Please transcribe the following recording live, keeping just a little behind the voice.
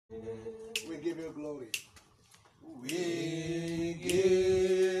We give you glory. We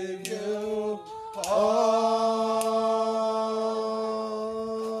give you all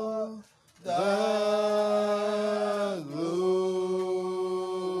the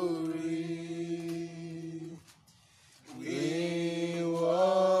glory. We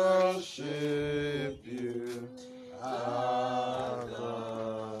worship you, our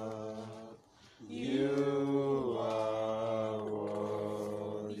God. You are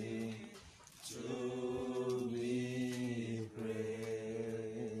worthy to be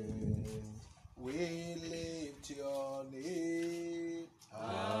praised. We lift your name.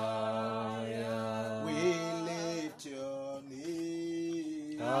 Higher. We lift your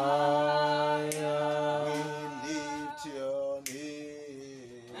name. Higher. We lift your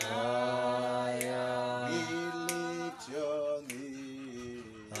name. Higher. We lift your name.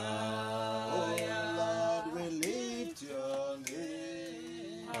 Higher. Oh Lord, we lift your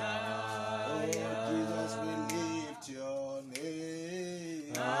name. Oh Jesus, we lift your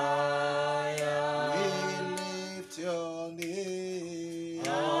name. We lift your name.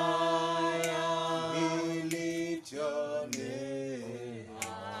 We lift your name.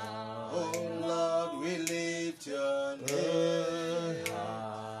 Oh Lord, we lift your name.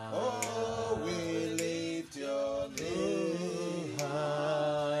 Oh, we lift your name.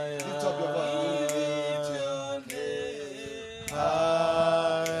 Lift up your voice.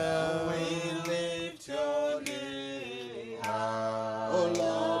 We lift your name. Oh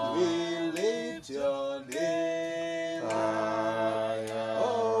Lord, we lift your name.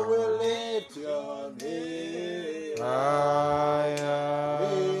 Oh, we lift your name.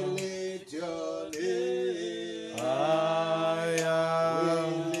 We lift your name. We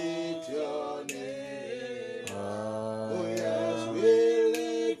lift your name. Oh yes, we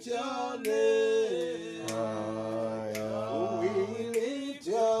lift your name. Oh, we lift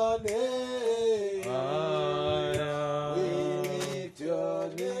your name. We lift your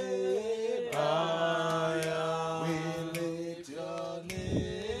name. We lift your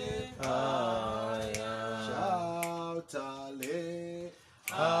name. Shout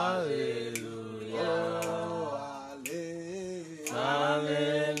hallelujah. Oh, hallelujah.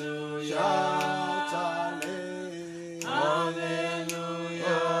 Shout hallelujah.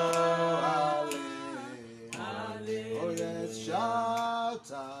 Oh, yes, shout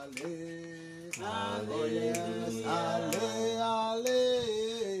hallelujah. Oh, yes, hallelujah.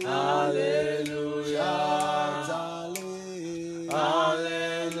 Shout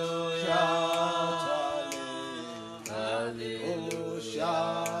hallelujah. Shout hallelujah. Oh,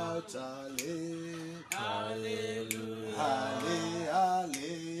 shout hallelujah. Hallelujah.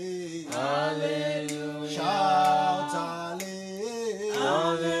 Shout hallelujah.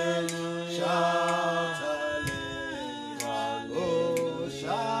 Shout hallelujah. Oh,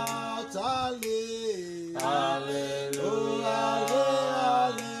 shout hallelujah. Oh,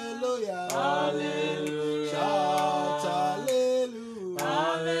 hallelujah. Shout hallelujah.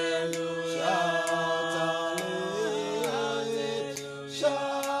 Shout hallelujah.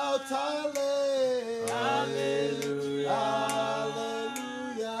 Shout hallelujah.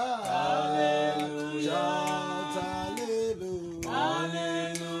 Hallelujah. Shout hallelujah.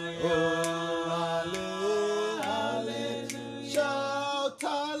 Oh, hallelujah. Shout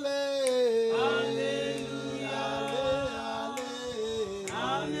hallelujah.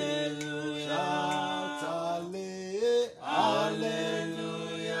 Shout hallelujah.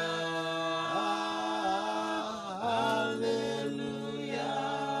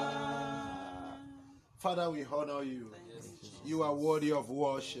 Father, we honor you. You are worthy of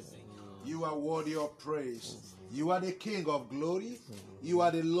worship. You are worthy of praise. You are the King of glory. You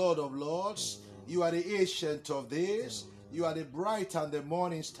are the Lord of lords. You are the Ancient of days. You are the bright and the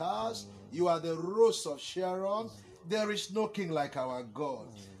morning stars. You are the Rose of Sharon. There is no king like our God.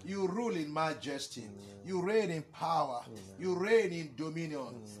 You rule in majesty. You reign in power. You reign in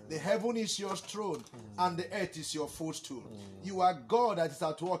dominion. The heaven is your throne and the earth is your footstool. You are God that is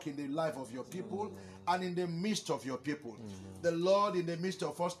at work in the life of your people and in the midst of your people. The Lord in the midst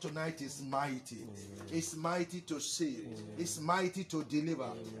of us tonight is mighty. Is mighty to save. Is mighty to deliver.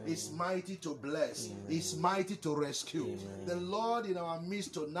 Is mighty to bless. Is mighty to rescue. The Lord in our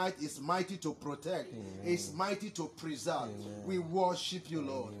midst tonight is mighty to protect. Is mighty to preserve. We worship you,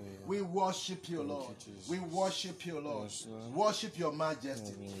 Lord. We worship you, Lord. We worship you, Lord. Worship your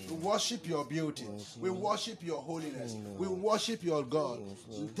majesty. We worship your beauty. We worship your holiness. We worship your God.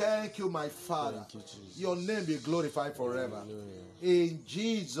 Thank you, my Father. Your name be glorified forever. In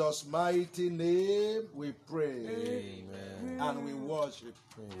Jesus' mighty name we pray. Amen. And we worship.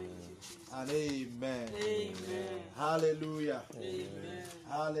 And amen. Hallelujah.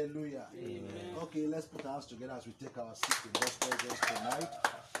 Hallelujah. Okay, let's put our hands together as we take our seat in God's presence tonight.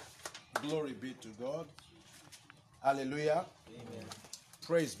 Glory be to God. Hallelujah. Amen.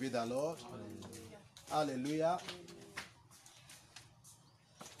 Praise be the Lord. Hallelujah.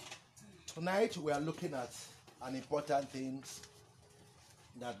 Tonight we are looking at an important thing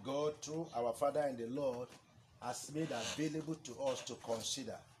that God, through our Father in the Lord, has made available to us to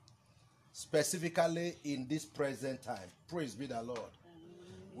consider, specifically in this present time. Praise be the Lord.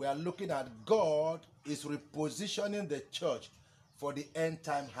 We are looking at God is repositioning the church for the end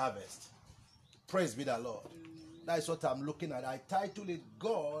time harvest. Praise be the Lord. That is what I'm looking at. I titled it,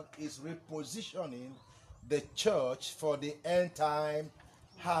 God is repositioning the church for the end time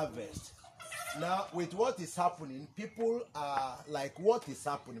harvest. Now, with what is happening, people are like, what is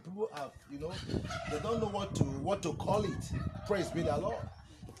happening? People are, they don't know what to call it. Praise be the Lord.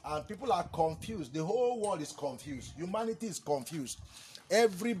 And people are confused. The whole world is confused. Humanity is confused.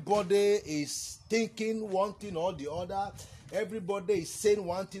 Everybody is thinking one thing or the other. Everybody is saying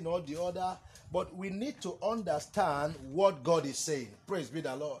one thing or the other. But we need to understand what God is saying. Praise be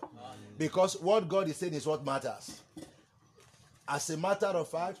the Lord. Because what God is saying is what matters. As a matter of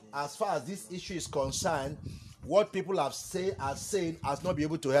fact, as far as this issue is concerned, what people are saying has not been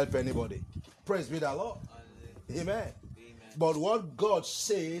able to help anybody. Praise be the Lord. Amen. But what God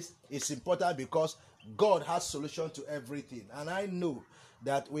says is important because God has solution to everything. And I know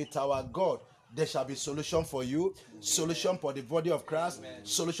that with our God, there shall be solution for you, solution for the body of Christ,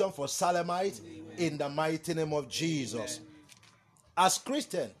 solution for Salemites, in the mighty name of Jesus. As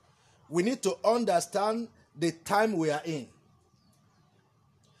Christians, we need to understand the time we are in.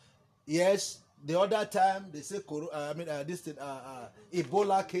 Yes, the other time they say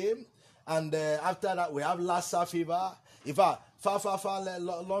Ebola came, and after that we have Lassa fever. In fact, far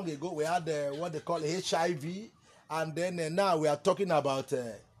long ago we had what they call HIV, and then now we are talking about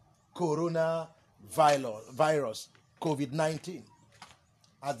Corona virus, COVID-19,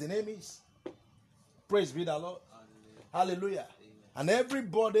 as the name is. Praise be the Lord. Hallelujah. And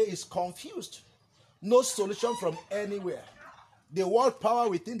everybody is confused. No solution from anywhere. The world power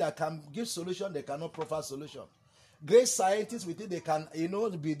within that can give solution, they cannot provide solution. Great scientists within they can,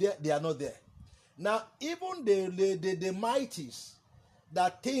 be there, they are not there. Now, even the mighties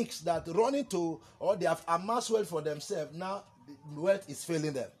that thinks that running to, or they have amassed wealth for themselves, now the wealth is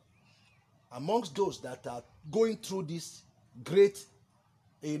failing them. Amongst those that are going through this great,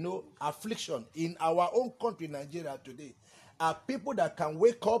 affliction in our own country, Nigeria today, are people that can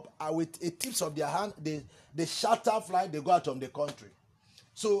wake up with a tips of their hand, they shatter fly, they go out of the country.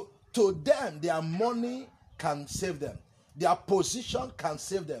 So to them, their money can save them. Their position can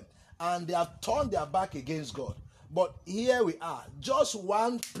save them. And they have turned their back against God. But here we are, just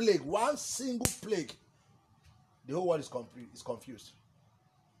one plague, one single plague. The whole world is confused.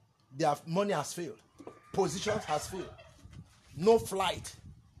 Their money has failed. Positions has failed. No flight.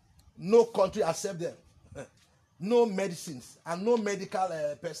 No country accept them. No medicines and no medical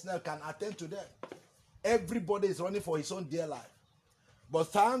personnel can attend to them. Everybody is running for his own dear life. But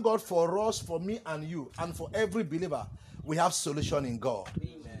thank God for us, for me and you, and for every believer, we have solution in God.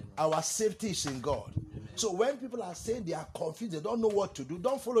 Amen. Our safety is in God. Amen. So when people are saying they are confused, they don't know what to do,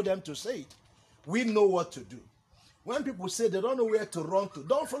 don't follow them to say it. We know what to do. When people say they don't know where to run to,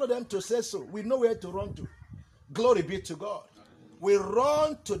 don't follow them to say so. We know where to run to. Glory be to God. We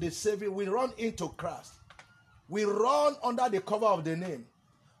run to the Savior. We run into Christ. We run under the cover of the name.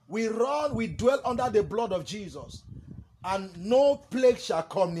 We dwell under the blood of Jesus. And no plague shall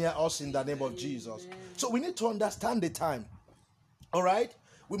come near us in the name of Jesus. So we need to understand the time. All right?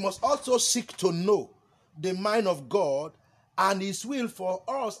 We must also seek to know the mind of God and His will for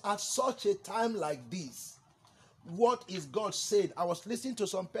us at such a time like this. What is God said? I was listening to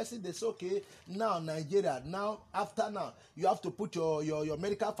some person, they say, okay, now Nigeria, after you have to put your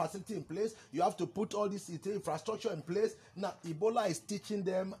medical facility in place, you have to put all this infrastructure in place. Now, Ebola is teaching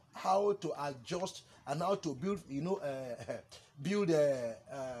them how to adjust and how to build,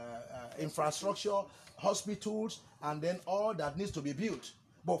 infrastructure, hospitals, and then all that needs to be built.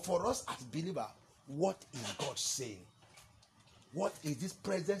 But for us as believers, what is God saying? What is this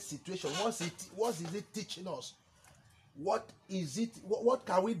present situation? What is it teaching us? What is it? What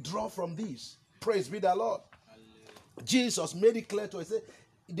can we draw from this? Praise be the Lord. Hallelujah. Jesus made it clear to us.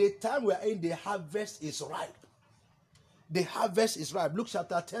 the time we are in, the harvest is ripe. The harvest is ripe. Luke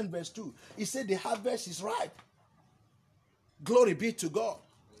chapter 10 verse 2. He said the harvest is ripe. Glory be to God.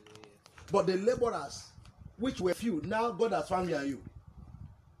 But the laborers, which were few, now God has found me and you.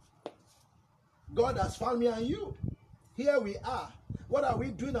 God has found me and you. Here we are. What are we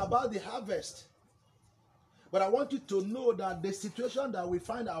doing about the harvest? But I want you to know that the situation that we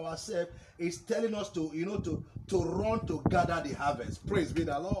find ourselves is telling us to run to gather the harvest. Praise be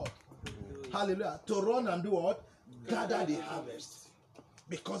the Lord. Hallelujah. To run and do what? Gather the harvest.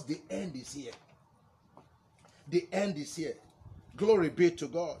 Because the end is here. The end is here. Glory be to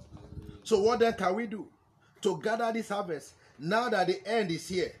God. So what then can we do to gather this harvest now that the end is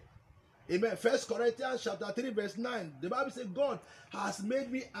here? Amen. 1 Corinthians chapter 3 verse 9. The Bible says God has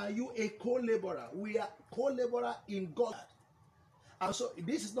made me and you a co-laborer. We are co-laborer in God. And so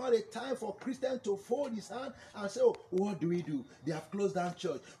this is not a time for Christians to fold his hand and say, oh, what do we do? They have closed down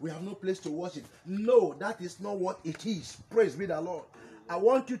church. We have no place to worship. No, that is not what it is. Praise be the Lord. I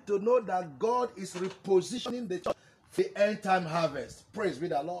want you to know that God is repositioning the church for the end time harvest. Praise be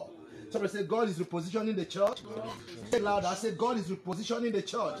the Lord. Somebody say, God is repositioning the church. Say loud. I say, God is repositioning the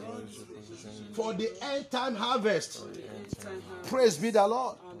church for the end time harvest. Praise be the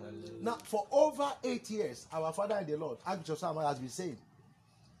Lord. Now, for over 8 years, our Father in the Lord, Archbishop Salem, has been saying,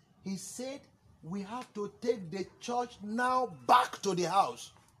 he said, we have to take the church now back to the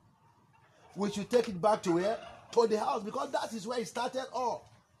house. We should take it back to where? To the house, because that is where it started all.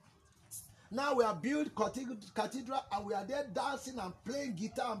 Now we are built cathedral and we are there dancing and playing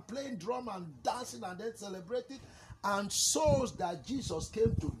guitar and playing drum and dancing and then celebrating. And souls that Jesus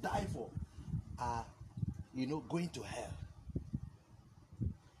came to die for are, going to hell.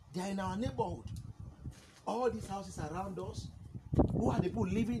 They are in our neighborhood. All these houses around us, who are the people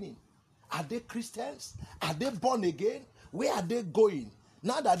living in? Are they Christians? Are they born again? Where are they going?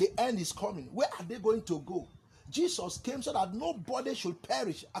 Now that the end is coming, where are they going to go? Jesus came so that nobody should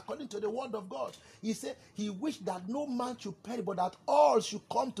perish according to the word of God. He said he wished that no man should perish, but that all should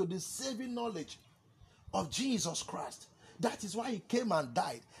come to the saving knowledge of Jesus Christ. That is why he came and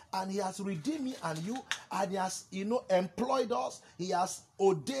died. And he has redeemed me and you, and he has, employed us. He has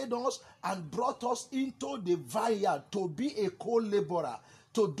ordained us and brought us into the vineyard to be a co-laborer.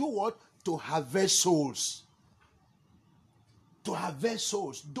 To do what? To harvest souls. To harvest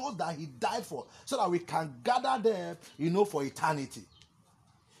souls, those that he died for, so that we can gather them, for eternity.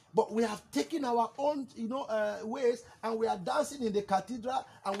 But we have taken our own, ways, and we are dancing in the cathedral,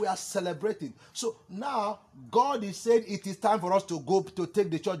 and we are celebrating. So now, God is saying it is time for us to go to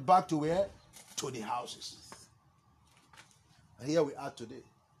take the church back to where? To the houses. And here we are today.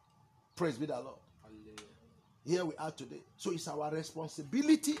 Praise be the Lord. Here we are today. So it's our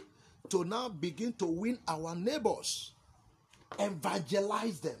responsibility to now begin to win our neighbors.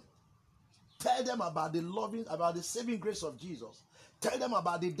 Evangelize them. Tell them about about the saving grace of Jesus. Tell them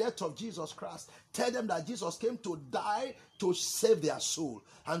about the death of Jesus Christ. Tell them that Jesus came to die to save their soul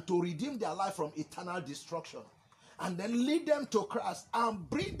and to redeem their life from eternal destruction. And then lead them to Christ and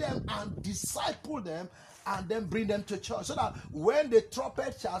bring them and disciple them and then bring them to church. So that when the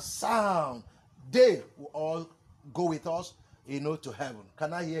trumpet shall sound, they will all go with us, to heaven.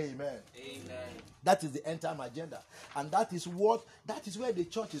 Can I hear amen? Amen. That is the end time agenda. And that is where the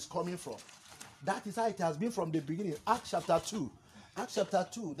church is coming from. That is how it has been from the beginning. Acts chapter 2. Acts chapter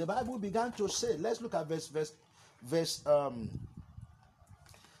 2. The Bible began to say, let's look at verse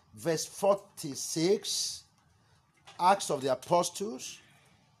 46. Acts of the Apostles.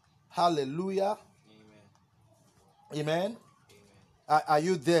 Hallelujah. Amen. Amen. Are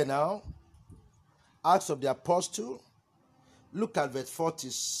you there now? Acts of the Apostles. Look at verse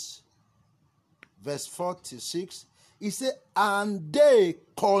 46. He said, and they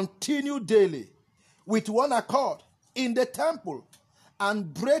continued daily with one accord in the temple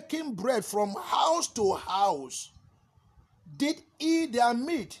and breaking bread from house to house, did eat their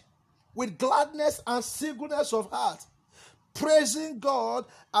meat with gladness and singleness of heart, praising God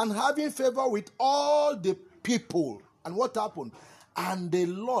and having favor with all the people. And what happened? And the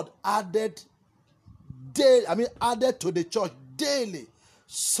Lord added to the church daily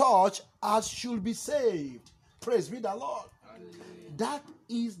such as should be saved. Praise be the Lord. Hallelujah. That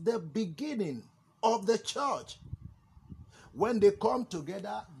is the beginning of the church. When they come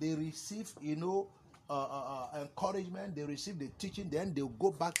together, they receive, encouragement, they receive the teaching, then they'll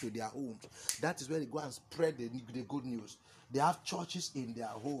go back to their homes. That is where they go and spread the good news. They have churches in their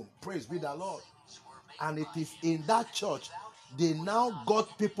home. Praise be the Lord. And it is in that church they now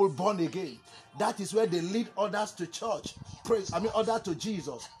got people born again. That is where they lead others to church. Others to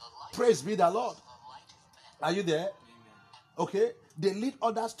Jesus. Praise be the Lord. Are you there? Okay. they lead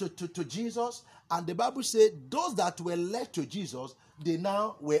others to Jesus. And the Bible said those that were led to Jesus, they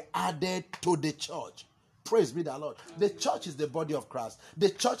now were added to the church. Praise be the Lord. The church is the body of Christ. The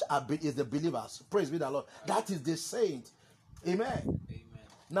church is the believers. Praise be the Lord. That is the saint. Amen.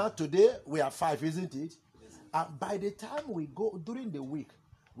 Now today we are 5, isn't it? And by the time we go, during the week,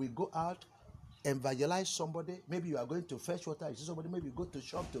 we go out, evangelize somebody. Maybe you are going to fetch water, you see somebody. Maybe you go to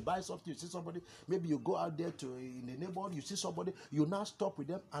shop to buy something, you see somebody. Maybe you go out there in the neighborhood, you see somebody. You now stop with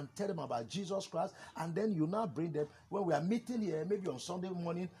them and tell them about Jesus Christ, and then you now bring them. When we are meeting here, maybe on Sunday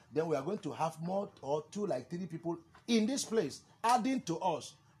morning, then we are going to have more or 2, like 3 people in this place, adding to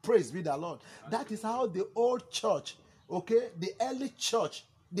us. Praise be the Lord. That is how the old church, okay, the early church,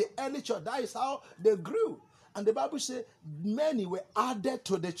 that is how they grew. And the Bible says many were added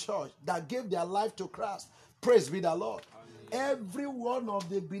to the church that gave their life to Christ. Praise be the Lord. Every one of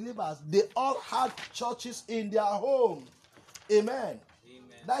the believers, they all had churches in their home. Amen.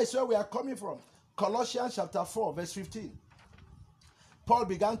 That is where we are coming from. Colossians chapter 4, verse 15. Paul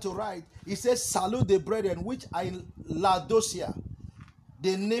began to write. He says, salute the brethren which are in Laodicea,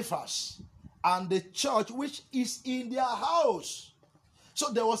 the Nephas, and the church which is in their house.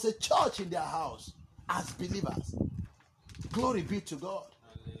 So there was a church in their house. As believers, glory be to God.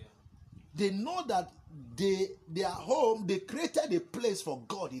 They know that their home, they created a place for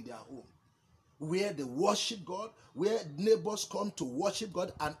God in their home, where they worship God, where neighbors come to worship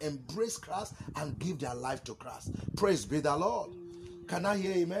God and embrace Christ and give their life to Christ. Praise be the Lord. Can I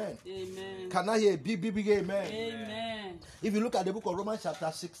hear amen? Amen. Can I hear big amen? Amen. If you look at the book of Romans chapter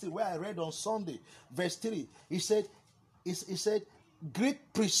 16, where I read on Sunday, verse 3, he said,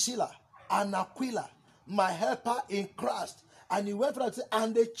 greet Priscilla and Aquila, my helper in Christ. And he went for that,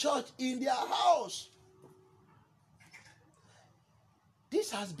 and the church in their house.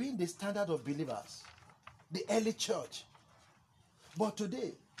 This has been the standard of believers, the early church. But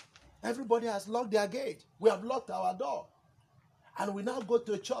today, everybody has locked their gate. We have locked our door. And we now go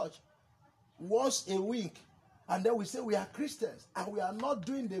to church once a week. And then we say we are Christians. And we are not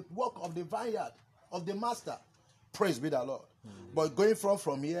doing the work of the vineyard, of the master. Praise be the Lord. But going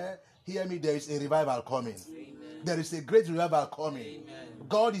from here, hear me, there is a revival coming. Amen. There is a great revival coming. Amen.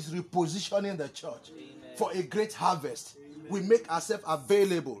 God is repositioning the church for a great harvest. Amen. We make ourselves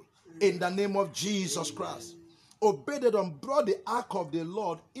available in the name of Jesus Christ. Obededom brought the ark of the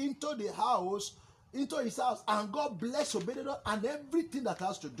Lord into the house, into his house, and God blessed Obededom and everything that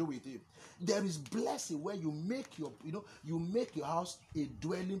has to do with him. There is blessing where you make your house a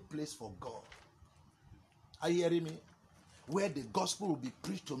dwelling place for God. Are you hearing me? Where the gospel will be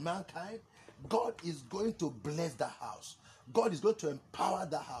preached to mankind, God is going to bless the house. God is going to empower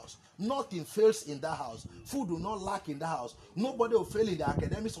the house. Nothing fails in the house. Food will not lack in the house. Nobody will fail in their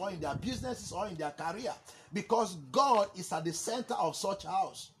academics or in their businesses or in their career, because God is at the center of such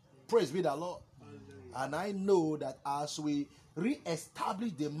house. Praise be the Lord. And I know that as we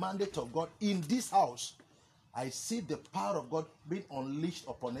re-establish the mandate of God in this house, I see the power of God being unleashed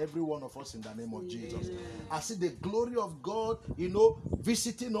upon every one of us in the name of Jesus. I see the glory of God,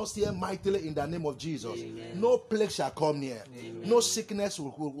 visiting us here mightily in the name of Jesus. No plague shall come near. No sickness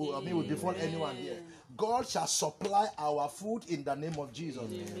will befall anyone here. God shall supply our food in the name of Jesus.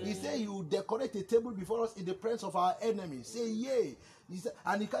 He said he will decorate a table before us in the presence of our enemies. Say yea. He said,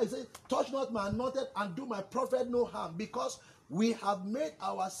 and he said, touch not my anointed and do my prophet no harm, because we have made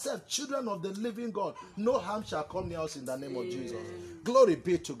ourselves children of the living God. No harm shall come near us in the name of Jesus. Glory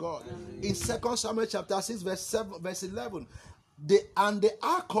be to God. In 2 Samuel chapter 6, verse 11, and the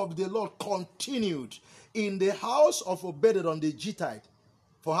ark of the Lord continued in the house of Obededom the Gittite.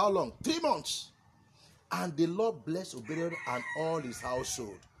 For how long? 3 months. And the Lord blessed Obededom and all his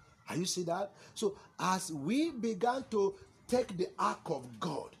household. Are you see that? So as we began to take the ark of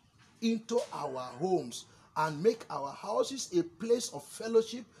God into our homes and make our houses a place of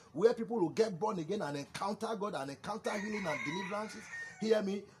fellowship where people will get born again and encounter God and encounter healing and deliverances, hear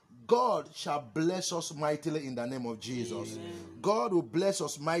me, God shall bless us mightily in the name of Jesus. Amen. God will bless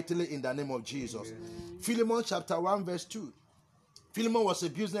us mightily in the name of Jesus. Amen. Philemon chapter 1 verse 2. Philemon was a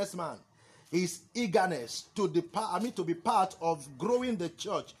businessman. His eagerness to be part of growing the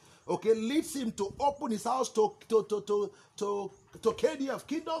church, leads him to open his house to KDF,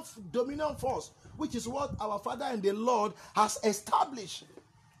 Kingdom Dominion Force, which is what our Father in the Lord has established.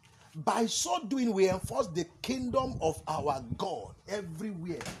 By so doing, we enforce the kingdom of our God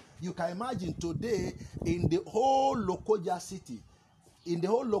everywhere. You can imagine today in the whole Lokoja city,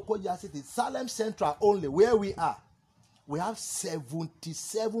 Salem Central only, where we are, we have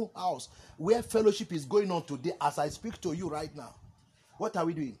 77 houses where fellowship is going on today as I speak to you right now. What are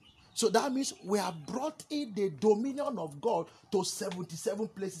we doing? So that means we have brought in the dominion of God to 77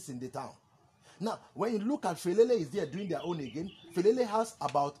 places in the town. Now, when you look at Felele is there doing their own again. Felele has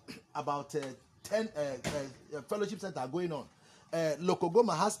about 10 fellowship centers going on.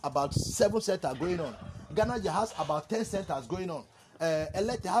 Lokogoma has about 7 centers going on. Ganaja has about 10 centers going on.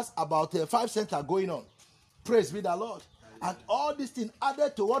 Elete has about 5 centers going on. Praise be the Lord. And all these things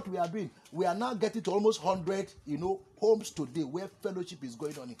added to what we are doing, we are now getting to almost 100, homes today where fellowship is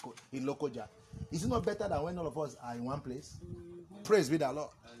going on in Lokoja. Is it not better than when all of us are in one place? Mm-hmm. Praise be the Lord.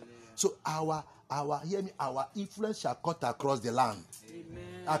 So our influence shall cut across the land.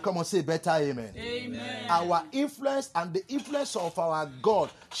 Amen. Come on, say better amen. Amen. Our influence and the influence of our God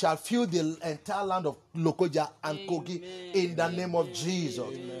shall fill the entire land of Lokoja and Kogi in the name of Jesus.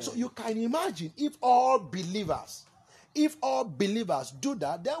 Amen. So you can imagine if all believers do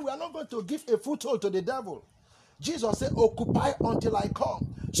that, then we are not going to give a foothold to the devil. Jesus said, occupy until I come.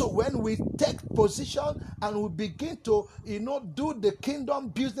 So when we take position and we begin to, do the kingdom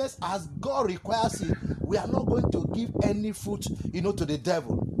business as God requires it, we are not going to give any foot, to the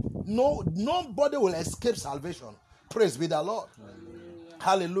devil. No, nobody will escape salvation. Praise be the Lord.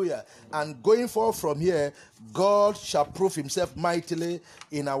 Hallelujah. And going forward from here, God shall prove himself mightily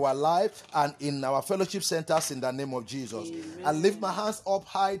in our life and in our fellowship centers in the name of Jesus. Amen. I lift my hands up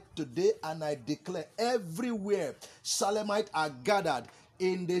high today and I declare everywhere Salemite are gathered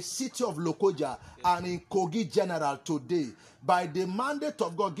in the city of Lokoja and in Kogi General today, by the mandate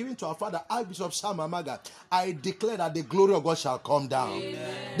of God given to our father, Archbishop Sam Amaga, I declare that the glory of God shall come down.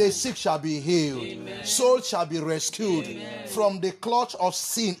 Amen. The sick shall be healed. Amen. Souls shall be rescued. Amen. From the clutch of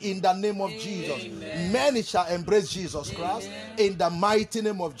sin in the name of Jesus. Amen. Many shall embrace Jesus Christ. Amen. In the mighty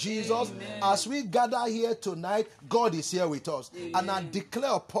name of Jesus. Amen. As we gather here tonight, God is here with us. Amen. And I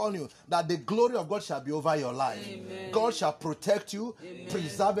declare upon you that the glory of God shall be over your life. Amen. God shall protect you, amen,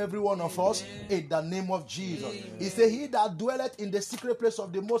 preserve every one of us in the name of Jesus. Amen. He said, he that dwelleth in the secret place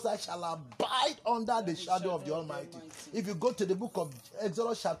of the Most High shall abide under the shadow of the Almighty. If you go to the book of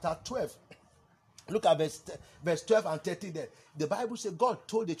Exodus chapter 12, look at verse 12 and 13 there. The Bible says God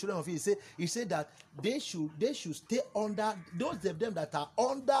told the children of Israel, he said that they should stay under, those of them that are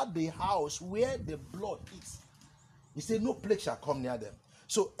under the house where the blood is. He said no plague shall come near them.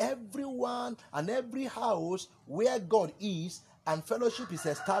 So everyone and every house where God is and fellowship is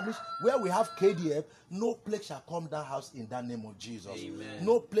established, where we have KDF, no plague shall come that house in the name of Jesus. Amen.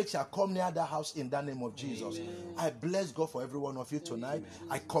 No plague shall come near that house in the name of Jesus. Amen. I bless God for every one of you tonight. Amen.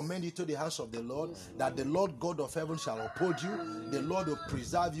 I commend you to the hands of the Lord, that the Lord God of heaven shall uphold you. The Lord will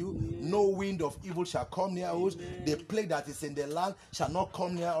preserve you. No wind of evil shall come near us. The plague that is in the land shall not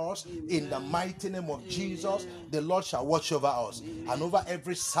come near us. In the mighty name of Jesus, the Lord shall watch over us and over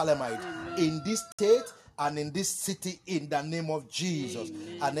every Salemite in this state and in this city in the name of Jesus.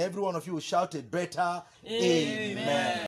 Amen. And every one of you will shout it better. Amen. Amen.